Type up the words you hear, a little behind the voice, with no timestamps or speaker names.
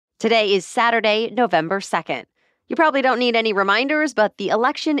Today is Saturday, November 2nd. You probably don't need any reminders, but the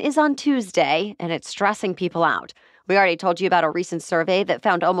election is on Tuesday, and it's stressing people out. We already told you about a recent survey that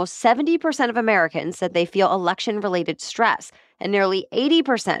found almost 70% of Americans said they feel election-related stress, and nearly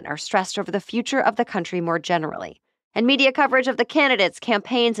 80% are stressed over the future of the country more generally. And media coverage of the candidates,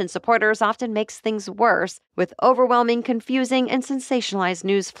 campaigns, and supporters often makes things worse, with overwhelming, confusing, and sensationalized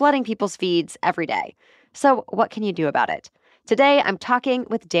news flooding people's feeds every day. So what can you do about it? Today, I'm talking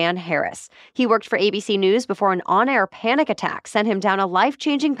with Dan Harris. He worked for ABC News before an on-air panic attack sent him down a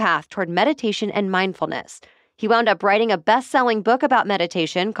life-changing path toward meditation and mindfulness. He wound up writing a best-selling book about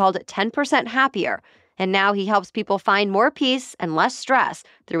meditation called 10% Happier, and now he helps people find more peace and less stress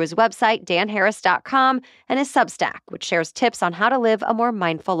through his website, danharris.com, and his Substack, which shares tips on how to live a more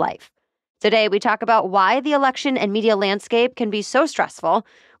mindful life. Today, we talk about why the election and media landscape can be so stressful,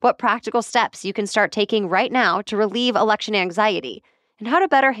 what practical steps you can start taking right now to relieve election anxiety, and how to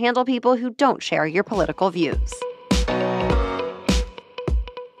better handle people who don't share your political views.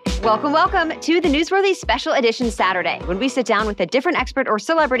 Welcome to the Newsworthy Special Edition Saturday, when we sit down with a different expert or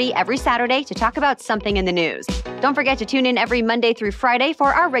celebrity every Saturday to talk about something in the news. Don't forget to tune in every Monday through Friday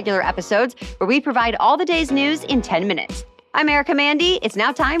for our regular episodes, where we provide all the day's news in 10 minutes. I'm Erica Mandy. It's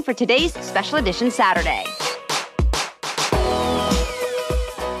now time for today's Special Edition Saturday.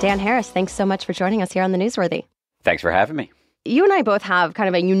 Dan Harris, thanks so much for joining us here on the Newsworthy. Thanks for having me. You and I both have kind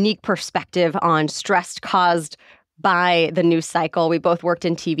of a unique perspective on stress caused by the news cycle. We both worked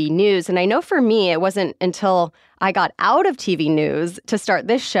in TV news. And I know for me, it wasn't until I got out of TV news to start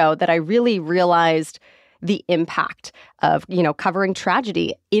this show that I really realized the impact of, covering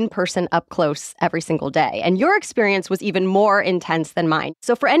tragedy in person up close every single day. And your experience was even more intense than mine.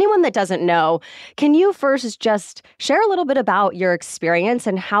 So for anyone that doesn't know, can you first just share a little bit about your experience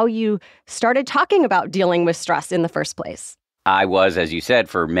and how you started talking about dealing with stress in the first place? I was, as you said,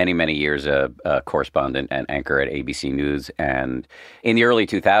 for many, many years, a correspondent and anchor at ABC News. And in the early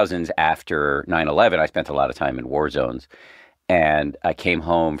 2000s, after 9/11, I spent a lot of time in war zones. And I came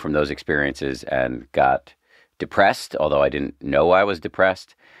home from those experiences and got depressed, although I didn't know I was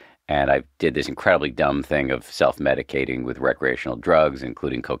depressed. And I did this incredibly dumb thing of self-medicating with recreational drugs,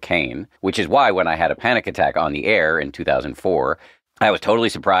 including cocaine, which is why when I had a panic attack on the air in 2004, I was totally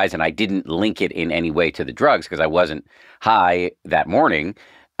surprised, and I didn't link it in any way to the drugs because I wasn't high that morning.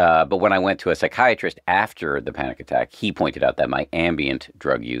 But when I went to a psychiatrist after the panic attack, he pointed out that my ambient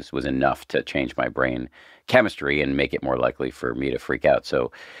drug use was enough to change my brain chemistry and make it more likely for me to freak out.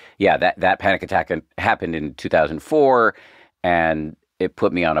 So, yeah, that panic attack happened in 2004, and it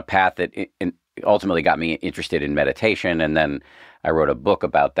put me on a path that ultimately got me interested in meditation. And then I wrote a book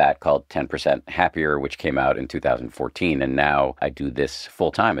about that called 10% Happier, which came out in 2014. And now I do this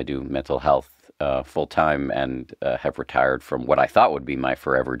full time. I do mental health full time and have retired from what I thought would be my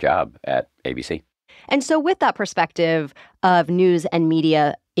forever job at ABC. And so with that perspective of news and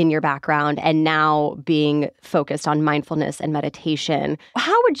media in your background and now being focused on mindfulness and meditation,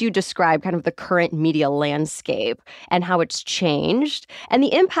 how would you describe kind of the current media landscape and how it's changed and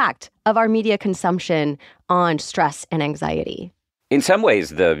the impact of our media consumption on stress and anxiety? In some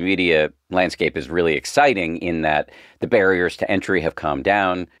ways, the media landscape is really exciting in that the barriers to entry have come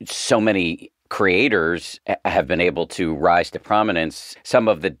down. So many creators have been able to rise to prominence. Some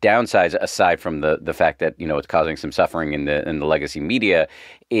of the downsides, aside from the fact that, it's causing some suffering in the legacy media,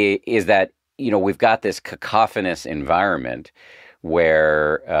 is that, we've got this cacophonous environment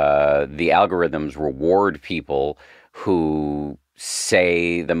where the algorithms reward people who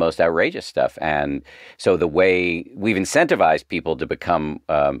say the most outrageous stuff. And so the way we've incentivized people to become,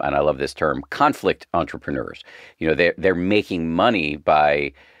 and I love this term, conflict entrepreneurs, they're making money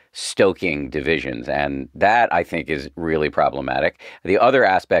by stoking divisions. And that, I think, is really problematic. The other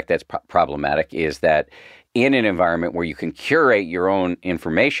aspect that's problematic is that in an environment where you can curate your own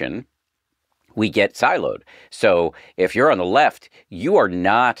information, we get siloed. So if you're on the left, you are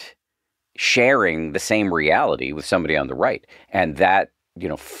not sharing the same reality with somebody on the right. And that,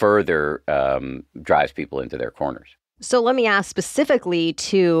 further drives people into their corners. So let me ask specifically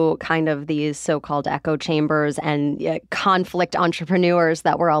to kind of these so-called echo chambers and conflict entrepreneurs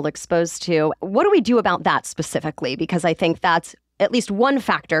that we're all exposed to. What do we do about that specifically? Because I think that's at least one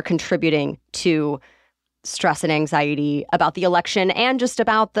factor contributing to stress and anxiety about the election and just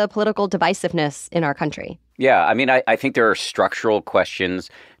about the political divisiveness in our country. Yeah, I mean, I think there are structural questions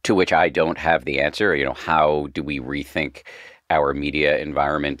to which I don't have the answer. How do we rethink our media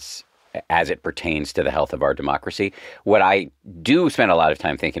environments as it pertains to the health of our democracy? What I do spend a lot of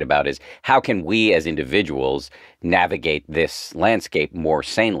time thinking about is how can we as individuals navigate this landscape more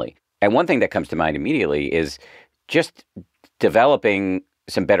sanely? And one thing that comes to mind immediately is just developing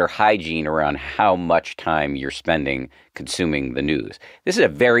some better hygiene around how much time you're spending consuming the news. This is a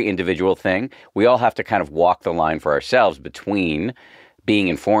very individual thing. We all have to kind of walk the line for ourselves between being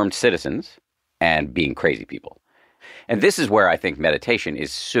informed citizens and being crazy people. And this is where I think meditation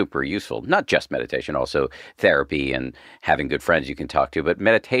is super useful. Not just meditation, also therapy and having good friends you can talk to. But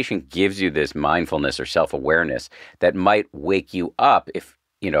meditation gives you this mindfulness or self-awareness that might wake you up if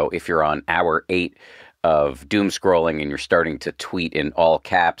you're on hour 8 of doom scrolling and you're starting to tweet in all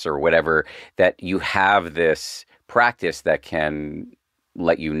caps or whatever, that you have this practice that can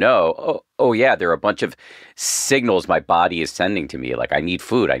let you know, oh yeah, there are a bunch of signals my body is sending to me. Like I need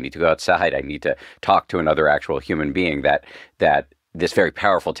food, I need to go outside, I need to talk to another actual human being that this very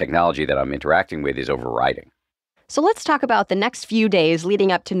powerful technology that I'm interacting with is overriding. So let's talk about the next few days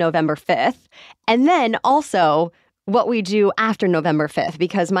leading up to November 5th, and then also what we do after November 5th,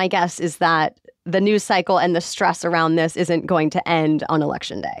 because my guess is that the news cycle and the stress around this isn't going to end on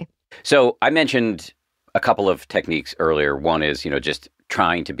Election Day. So I mentioned a couple of techniques earlier. One is, just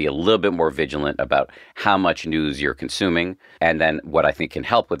trying to be a little bit more vigilant about how much news you're consuming. And then what I think can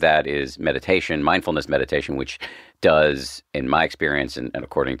help with that is meditation, mindfulness meditation, which does, in my experience and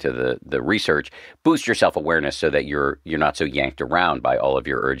according to the research, boost your self-awareness so that you're not so yanked around by all of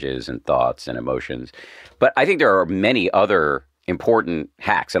your urges and thoughts and emotions. But I think there are many other important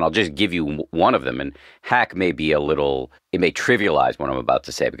hacks, and I'll just give you one of them. And hack may be it may trivialize what I'm about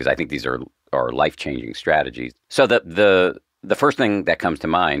to say, because I think these are life-changing strategies. So the first thing that comes to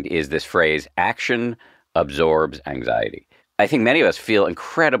mind is this phrase, action absorbs anxiety. I think many of us feel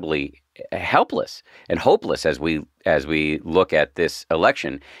incredibly helpless and hopeless as we look at this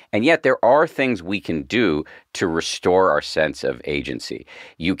election. And yet there are things we can do to restore our sense of agency.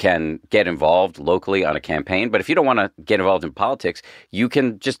 You can get involved locally on a campaign, but if you don't want to get involved in politics, you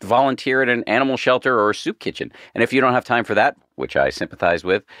can just volunteer at an animal shelter or a soup kitchen. And if you don't have time for that, which I sympathize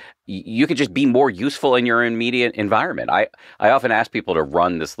with, you can just be more useful in your immediate environment. I often ask people to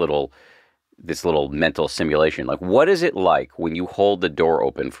run this little mental simulation. Like, what is it like when you hold the door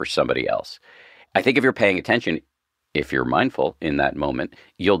open for somebody else? I think if you're paying attention, if you're mindful in that moment,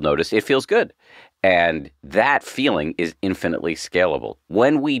 you'll notice it feels good. And that feeling is infinitely scalable.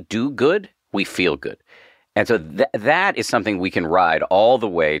 When we do good, we feel good. And so that is something we can ride all the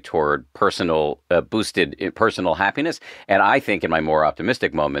way toward boosted personal happiness. And I think in my more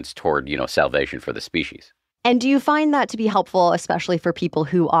optimistic moments toward, salvation for the species. And do you find that to be helpful, especially for people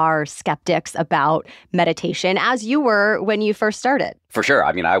who are skeptics about meditation, as you were when you first started? For sure.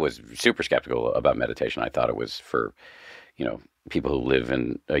 I mean, I was super skeptical about meditation. I thought it was for, people who live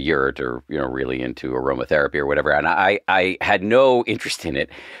in a yurt or, really into aromatherapy or whatever. And I had no interest in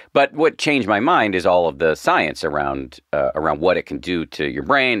it. But what changed my mind is all of the science around what it can do to your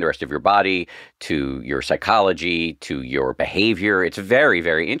brain, the rest of your body, to your psychology, to your behavior. It's very,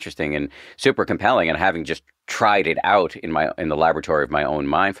 very interesting and super compelling. And having just tried it out in the laboratory of my own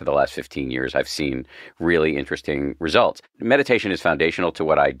mind for the last 15 years, I've seen really interesting results. Meditation is foundational to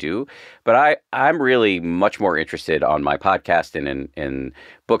what I do, but I'm really much more interested on my podcast and in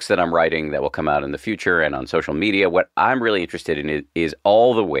books that I'm writing that will come out in the future and on social media. What I'm really interested in is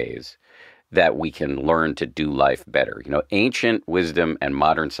all the ways that we can learn to do life better. Ancient wisdom and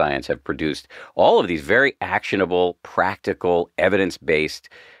modern science have produced all of these very actionable, practical, evidence-based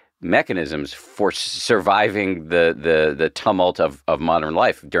mechanisms for surviving the tumult of modern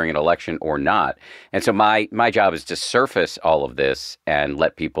life during an election or not. And so my job is to surface all of this and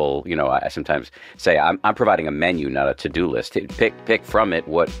let people, I sometimes say I'm providing a menu, not a to-do list. Pick from it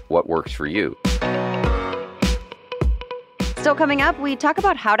what works for you. Still coming up, we talk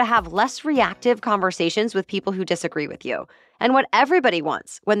about how to have less reactive conversations with people who disagree with you and what everybody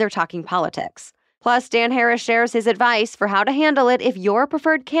wants when they're talking politics. Plus, Dan Harris shares his advice for how to handle it if your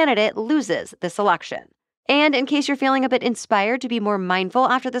preferred candidate loses this election. And in case you're feeling a bit inspired to be more mindful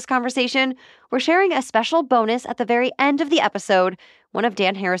after this conversation, we're sharing a special bonus at the very end of the episode, one of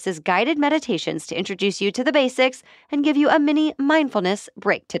Dan Harris's guided meditations to introduce you to the basics and give you a mini mindfulness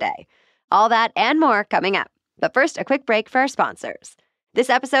break today. All that and more coming up. But first, a quick break for our sponsors. This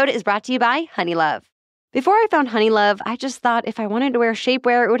episode is brought to you by Honeylove. Before I found Honeylove, I just thought if I wanted to wear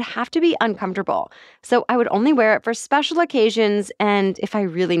shapewear, it would have to be uncomfortable. So I would only wear it for special occasions and if I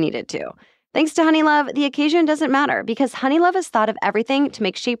really needed to. Thanks to Honeylove, the occasion doesn't matter because Honeylove has thought of everything to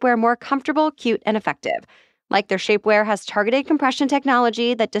make shapewear more comfortable, cute, and effective. Like their shapewear has targeted compression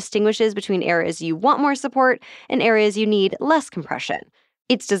technology that distinguishes between areas you want more support and areas you need less compression.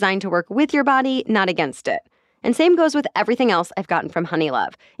 It's designed to work with your body, not against it. And same goes with everything else I've gotten from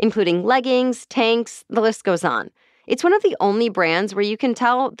Honeylove, including leggings, tanks, the list goes on. It's one of the only brands where you can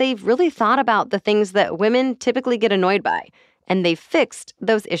tell they've really thought about the things that women typically get annoyed by. and they've fixed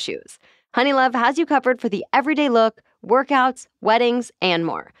those issues. Honeylove has you covered for the everyday look, workouts, weddings, and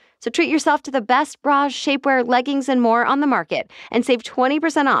more. So treat yourself to the best bras, shapewear, leggings, and more on the market and save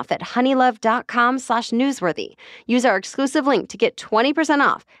 20% off at honeylove.com/newsworthy. Use our exclusive link to get 20%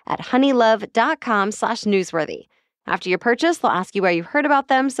 off at honeylove.com/newsworthy. After your purchase, they'll ask you where you heard about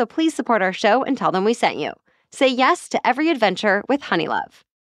them, so please support our show and tell them we sent you. Say yes to every adventure with Honeylove.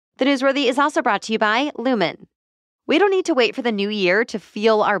 The Newsworthy is also brought to you by Lumen. We don't need to wait for the new year to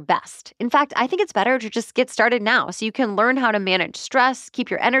feel our best. In fact, I think it's better to just get started now so you can learn how to manage stress, keep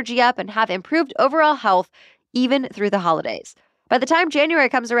your energy up, and have improved overall health even through the holidays. By the time January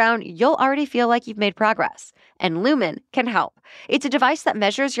comes around, you'll already feel like you've made progress. And Lumen can help. It's a device that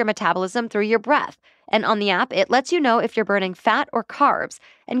measures your metabolism through your breath. And on the app, it lets you know if you're burning fat or carbs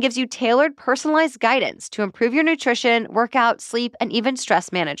and gives you tailored, personalized guidance to improve your nutrition, workout, sleep, and even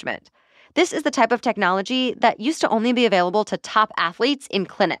stress management. This is the type of technology that used to only be available to top athletes in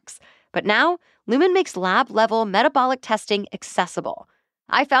clinics. But now, Lumen makes lab-level metabolic testing accessible.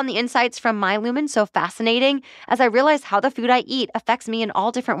 I found the insights from my Lumen so fascinating as I realized how the food I eat affects me in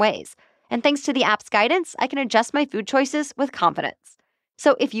all different ways. And thanks to the app's guidance, I can adjust my food choices with confidence.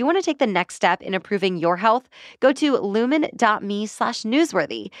 So if you want to take the next step in improving your health, go to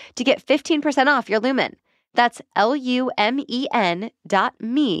lumen.me/newsworthy to get 15% off your Lumen. That's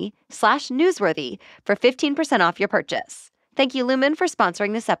lumen.me/newsworthy for 15% off your purchase. Thank you, Lumen, for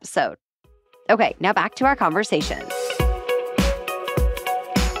sponsoring this episode. Okay, now back to our conversation.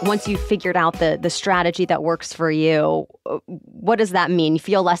 Once you've figured out the strategy that works for you, what does that mean? You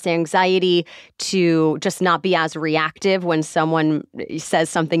feel less anxiety to just not be as reactive when someone says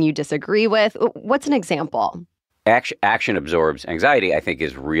something you disagree with? What's an example? Action absorbs anxiety, I think,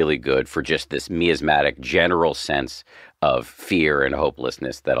 is really good for just this miasmatic general sense of fear and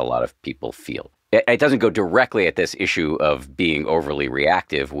hopelessness that a lot of people feel. It doesn't go directly at this issue of being overly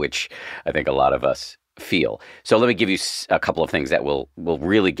reactive, which I think a lot of us feel. So let me give you a couple of things that will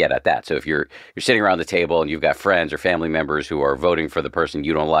really get at that. So if you're sitting around the table and you've got friends or family members who are voting for the person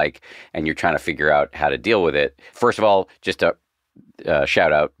you don't like, and you're trying to figure out how to deal with it, first of all, just to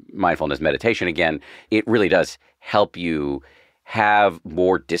shout out mindfulness meditation again, it really does help you have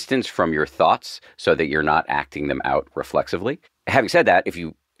more distance from your thoughts so that you're not acting them out reflexively. Having said that, if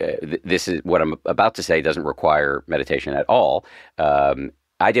you this is what I'm about to say doesn't require meditation at all.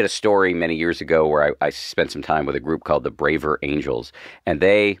 I did a story many years ago where I spent some time with a group called the Braver Angels, and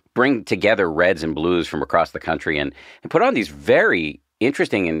they bring together reds and blues from across the country and put on these very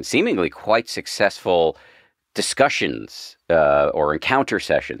interesting and seemingly quite successful discussions or encounter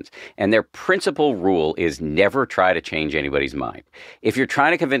sessions. And their principal rule is never try to change anybody's mind. If you're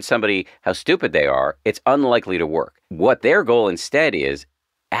trying to convince somebody how stupid they are, it's unlikely to work. What their goal instead is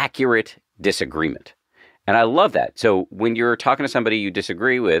accurate disagreement. And I love that. So when you're talking to somebody you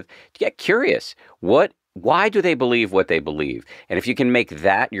disagree with, get curious. Why do they believe what they believe? And if you can make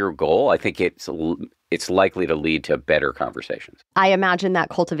that your goal, I think it's likely to lead to better conversations. I imagine that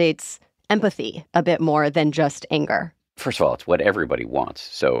cultivates empathy a bit more than just anger. First of all, it's what everybody wants.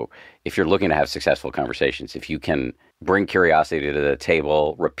 So if you're looking to have successful conversations, if you can bring curiosity to the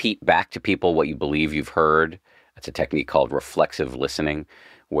table, repeat back to people what you believe you've heard, that's a technique called reflexive listening,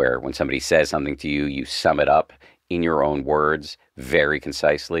 where when somebody says something to you, you sum it up in your own words very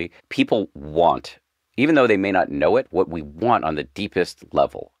concisely. People want, even though they may not know it, what we want on the deepest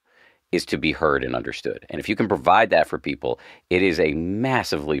level is to be heard and understood. And if you can provide that for people, it is a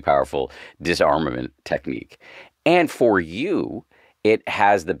massively powerful disarmament technique. And for you, it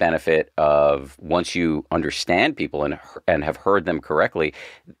has the benefit of once you understand people and have heard them correctly,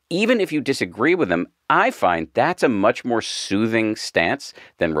 even if you disagree with them, I find that's a much more soothing stance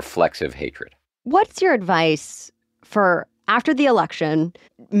than reflexive hatred. What's your advice for after the election,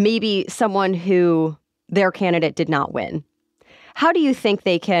 maybe someone who their candidate did not win? How do you think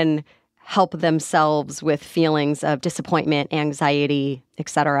they can help themselves with feelings of disappointment, anxiety,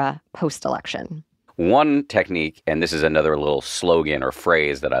 etc., post-election? One technique, and this is another little slogan or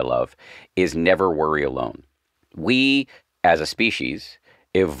phrase that I love, is never worry alone. We, as a species,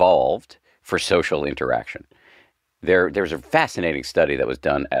 evolved for social interaction. There's a fascinating study that was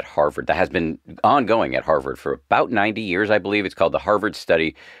done at Harvard that has been ongoing at Harvard for about 90 years, I believe. It's called the Harvard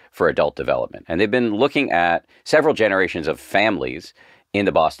Study for Adult Development. And they've been looking at several generations of families in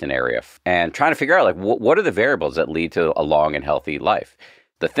the Boston area and trying to figure out, what are the variables that lead to a long and healthy life?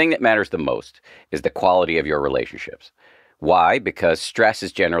 The thing that matters the most is the quality of your relationships. Why? Because stress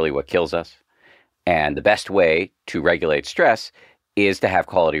is generally what kills us. And the best way to regulate stress is to have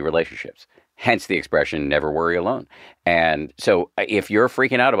quality relationships. Hence the expression, never worry alone. And so if you're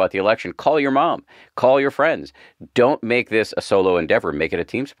freaking out about the election, call your mom, call your friends. Don't make this a solo endeavor. Make it a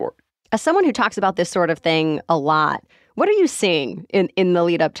team sport. As someone who talks about this sort of thing a lot, what are you seeing in the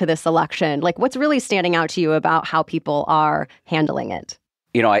lead up to this election? Like, what's really standing out to you about how people are handling it?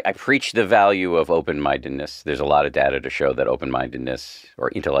 You know, I preach the value of open-mindedness. There's a lot of data to show that open-mindedness or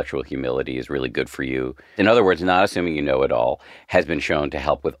intellectual humility is really good for you. In other words, not assuming you know it all has been shown to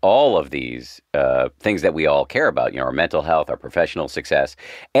help with all of these things that we all care about, our mental health, our professional success.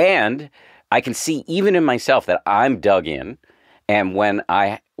 And I can see even in myself that I'm dug in. And when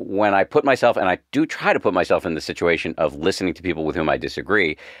I put myself, and I do try to put myself in the situation of listening to people with whom I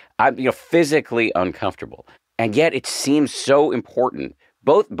disagree, I'm physically uncomfortable. And yet it seems so important,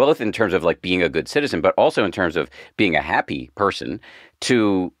 both in terms of like being a good citizen, but also in terms of being a happy person,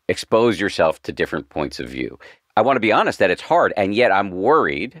 to expose yourself to different points of view. I want to be honest that it's hard, and yet I'm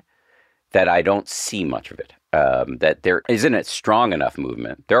worried that I don't see much of it, that there isn't a strong enough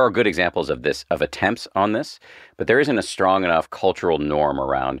movement. There are good examples of this, of attempts on this, but there isn't a strong enough cultural norm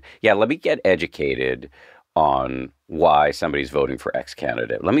around, let me get educated on why somebody's voting for X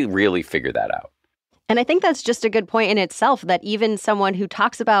candidate. Let me really figure that out. And I think that's just a good point in itself, that even someone who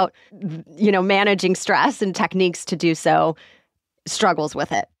talks about, managing stress and techniques to do so struggles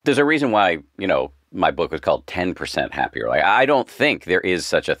with it. There's a reason why, my book was called 10% Happier. Like, I don't think there is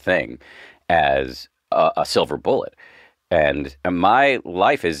such a thing as a silver bullet. And my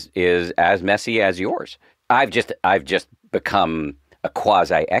life is as messy as yours. I've just become a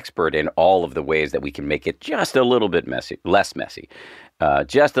quasi-expert in all of the ways that we can make it just a little bit less messy,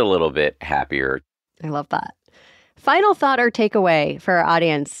 just a little bit happier. I love that. Final thought or takeaway for our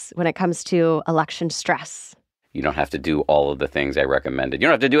audience when it comes to election stress. You don't have to do all of the things I recommended. You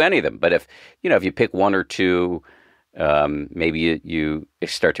don't have to do any of them. But if you pick one or two, maybe you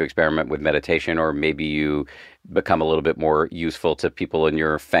start to experiment with meditation, or maybe you become a little bit more useful to people in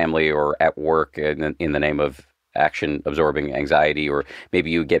your family or at work in the name of action-absorbing anxiety, or maybe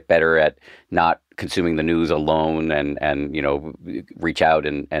you get better at not consuming the news alone and reach out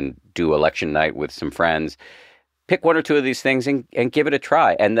and do election night with some friends. Pick one or two of these things and give it a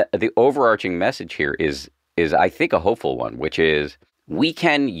try. And the overarching message here is I think a hopeful one, which is we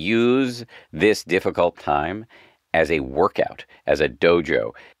can use this difficult time as a workout, as a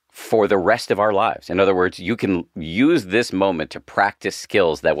dojo for the rest of our lives. In other words, you can use this moment to practice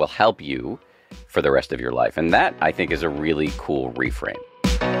skills that will help you for the rest of your life. And that, I think, is a really cool reframe.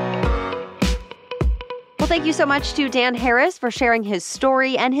 Well, thank you so much to Dan Harris for sharing his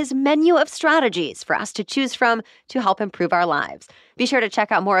story and his menu of strategies for us to choose from to help improve our lives. Be sure to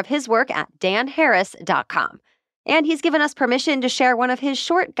check out more of his work at danharris.com. And he's given us permission to share one of his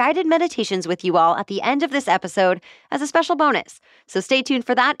short guided meditations with you all at the end of this episode as a special bonus. So stay tuned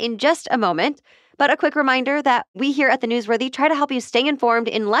for that in just a moment. But a quick reminder that we here at The Newsworthy try to help you stay informed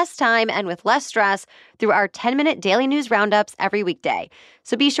in less time and with less stress through our 10-minute daily news roundups every weekday.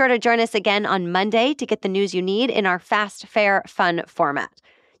 So be sure to join us again on Monday to get the news you need in our fast, fair, fun format.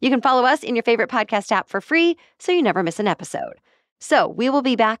 You can follow us in your favorite podcast app for free so you never miss an episode. So we will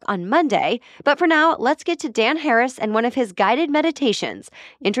be back on Monday, but for now, let's get to Dan Harris and one of his guided meditations,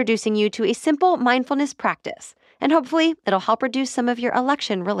 introducing you to a simple mindfulness practice. And hopefully, it'll help reduce some of your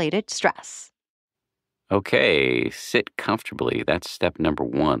election-related stress. Okay, sit comfortably. That's step number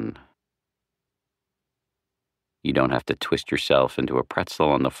 1. You don't have to twist yourself into a pretzel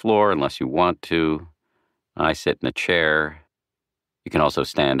on the floor unless you want to. I sit in a chair. You can also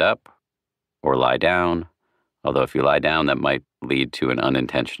stand up or lie down, although if you lie down, that might lead to an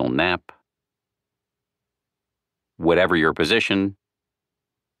unintentional nap. Whatever your position,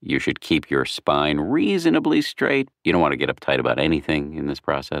 you should keep your spine reasonably straight. You don't want to get uptight about anything in this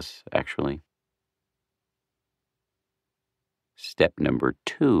process, actually. Step number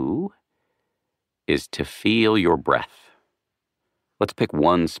 2 is to feel your breath. Let's pick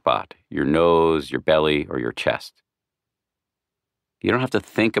one spot, your nose, your belly, or your chest. You don't have to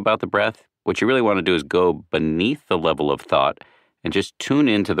think about the breath. What you really want to do is go beneath the level of thought and just tune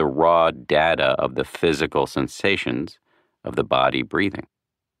into the raw data of the physical sensations of the body breathing.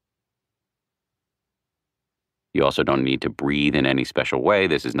 You also don't need to breathe in any special way.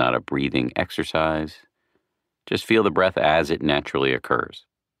 This is not a breathing exercise. Just feel the breath as it naturally occurs.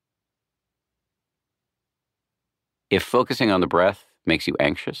 If focusing on the breath makes you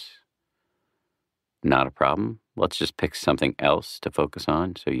anxious, not a problem. Let's just pick something else to focus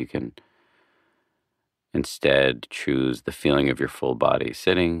on so you can instead choose the feeling of your full body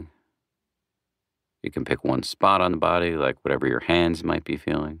sitting. You can pick one spot on the body, like whatever your hands might be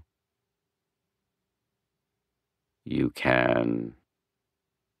feeling. You can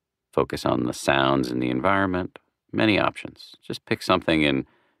Focus on the sounds in the environment. Many options. Just pick something and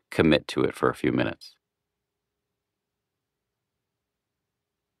commit to it for a few minutes.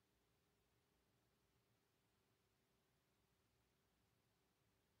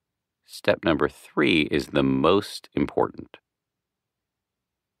 Step number 3 is the most important.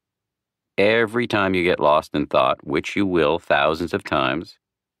 Every time you get lost in thought, which you will thousands of times,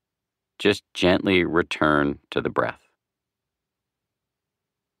 just gently return to the breath.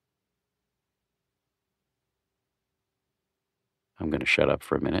 I'm going to shut up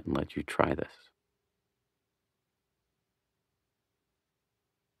for a minute and let you try this.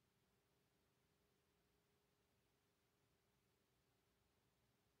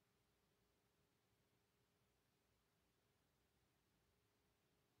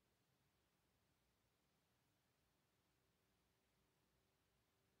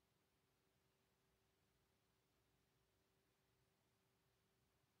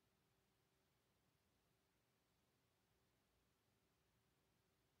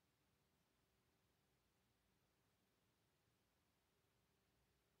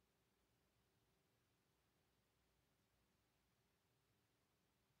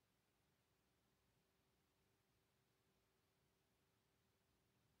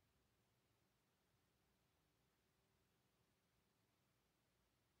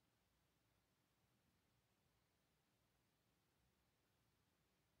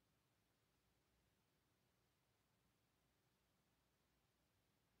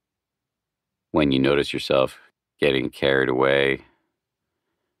 When you notice yourself getting carried away,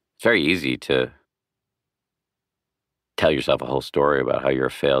 it's very easy to tell yourself a whole story about how you're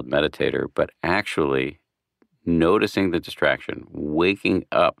a failed meditator, but actually noticing the distraction, waking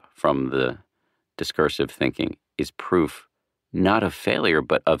up from the discursive thinking is proof not of failure,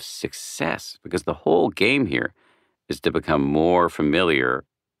 but of success, because the whole game here is to become more familiar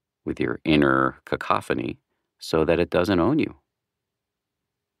with your inner cacophony so that it doesn't own you.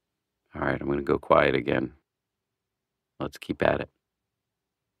 All right, I'm going to go quiet again. Let's keep at it.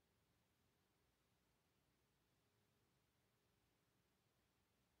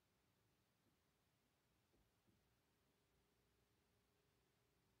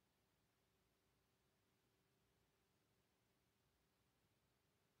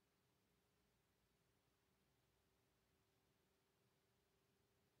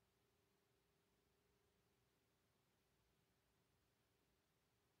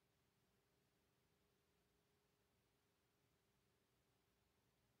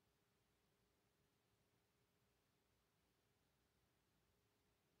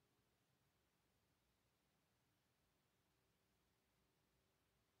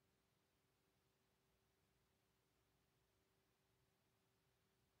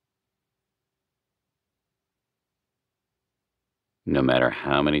 No matter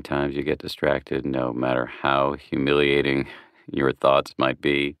how many times you get distracted, no matter how humiliating your thoughts might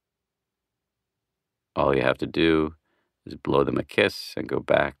be, all you have to do is blow them a kiss and go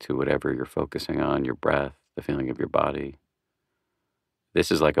back to whatever you're focusing on, your breath, the feeling of your body.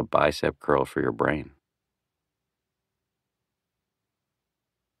 This is like a bicep curl for your brain.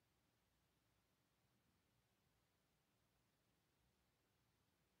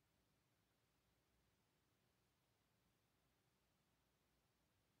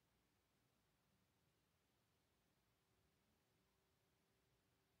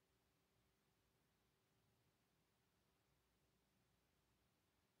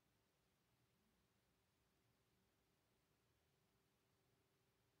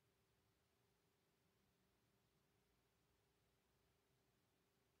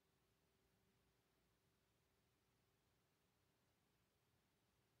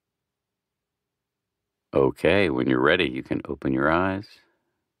 Okay, when you're ready, you can open your eyes,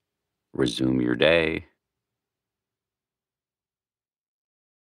 resume your day,